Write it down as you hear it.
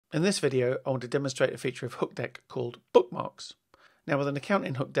In this video, I want to demonstrate a feature of Hookdeck called Bookmarks. Now, with an account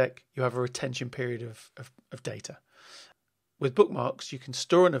in Hookdeck, you have a retention period of data. With Bookmarks, you can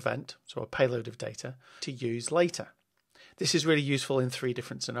store an event, so a payload of data, to use later. This is really useful in 3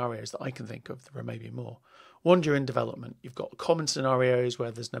 different scenarios that I can think of. There may be more. One, during development, you've got common scenarios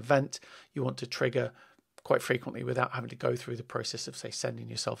where there's an event you want to trigger quite frequently without having to go through the process of, say, sending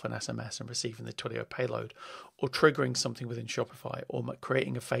yourself an SMS and receiving the Twilio payload, or triggering something within Shopify, or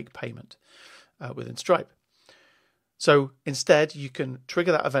creating a fake payment within Stripe. So instead, you can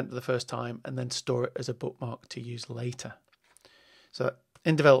trigger that event for the first time and then store it as a bookmark to use later. So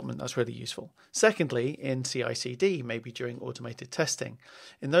in development, that's really useful. Secondly, in CI/CD, maybe during automated testing,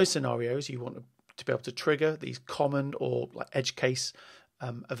 in those scenarios, you want to be able to trigger these common or like edge case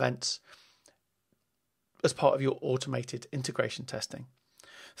events as part of your automated integration testing.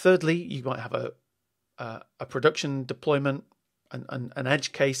 Thirdly, you might have a production deployment, an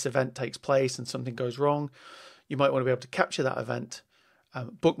edge case event takes place and something goes wrong. You might want to be able to capture that event,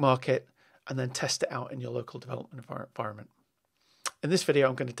 bookmark it, and then test it out in your local development environment. In this video,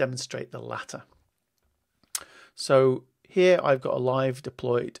 I'm going to demonstrate the latter. So here I've got a live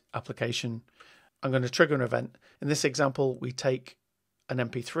deployed application. I'm going to trigger an event. In this example, we take an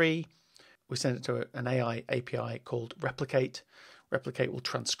MP3, we send it to an AI API called Replicate. Replicate will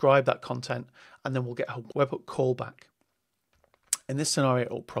transcribe that content, and then we'll get a webhook callback. In this scenario,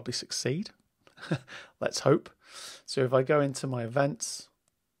 it will probably succeed. Let's hope. So if I go into my events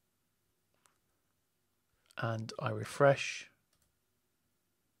and I refresh,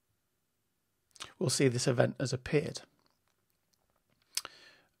 we'll see this event has appeared.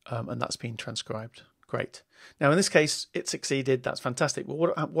 And that's been transcribed. Great. Now, in this case, it succeeded. That's fantastic. Well,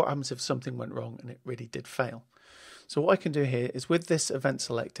 what happens if something went wrong and it really did fail? So what I can do here is, with this event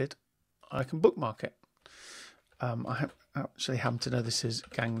selected, I can bookmark it. I actually happen to know this is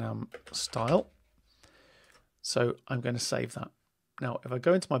Gangnam Style. So I'm going to save that. Now, if I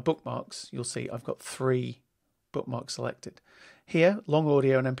go into my bookmarks, you'll see I've got 3 bookmarks selected. Here, long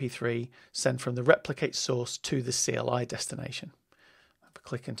audio and MP3 send from the replicate source to the CLI destination. If I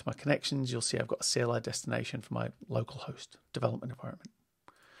click into my connections, you'll see I've got a CLI destination for my local host development environment.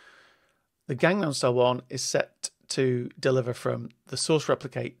 The Gangnam Style one is set to deliver from the source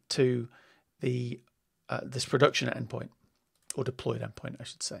replicate to the this production endpoint, or deployed endpoint, I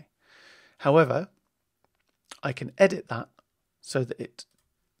should say. However, I can edit that so that it's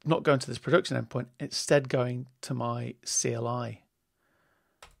not going to this production endpoint, instead going to my CLI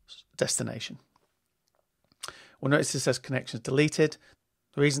destination. We'll notice it says connections deleted.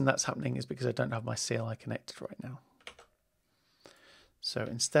 The reason that's happening is because I don't have my CLI connected right now. So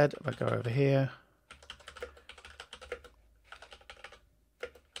instead, if I go over here,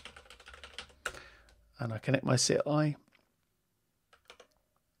 and I connect my CLI,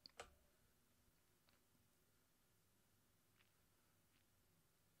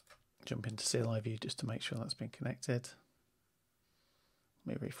 jump into CLI view just to make sure that's been connected.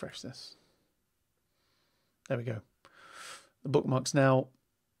 Let me refresh this. There we go. The bookmarks now,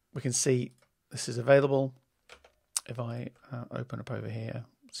 we can see this is available. If I open up over here,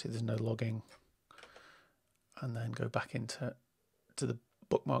 see there's no logging, and then go back into the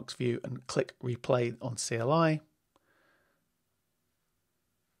bookmarks view and click replay on CLI.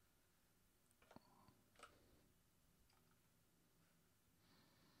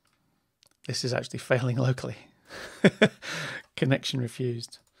 This is actually failing locally. Connection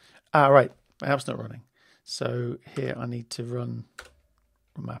refused. Right, my app's not running. So here I need to run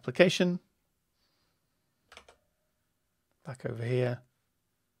my application. Back over here.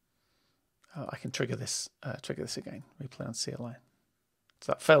 I can trigger this again. Replay on CLI.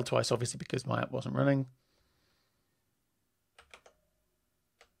 So that failed twice, obviously, because my app wasn't running.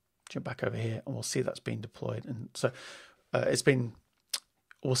 Jump back over here, and we'll see that's been deployed. And so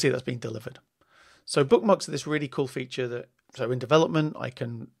we'll see that's being delivered. So bookmarks are this really cool feature that, so in development, I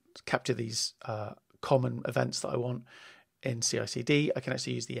can capture these common events that I want. In CI/CD, I can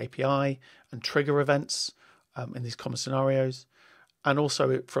actually use the API and trigger events in these common scenarios. And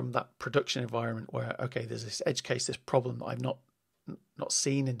also from that production environment where, okay, there's this edge case, this problem that I've not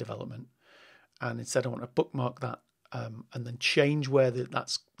seen in development. And instead I want to bookmark that and then change where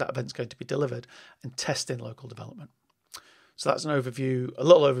that event's going to be delivered and test in local development. So that's an overview, a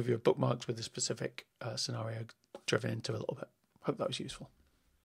little overview of bookmarks with a specific scenario driven into a little bit. Hope that was useful.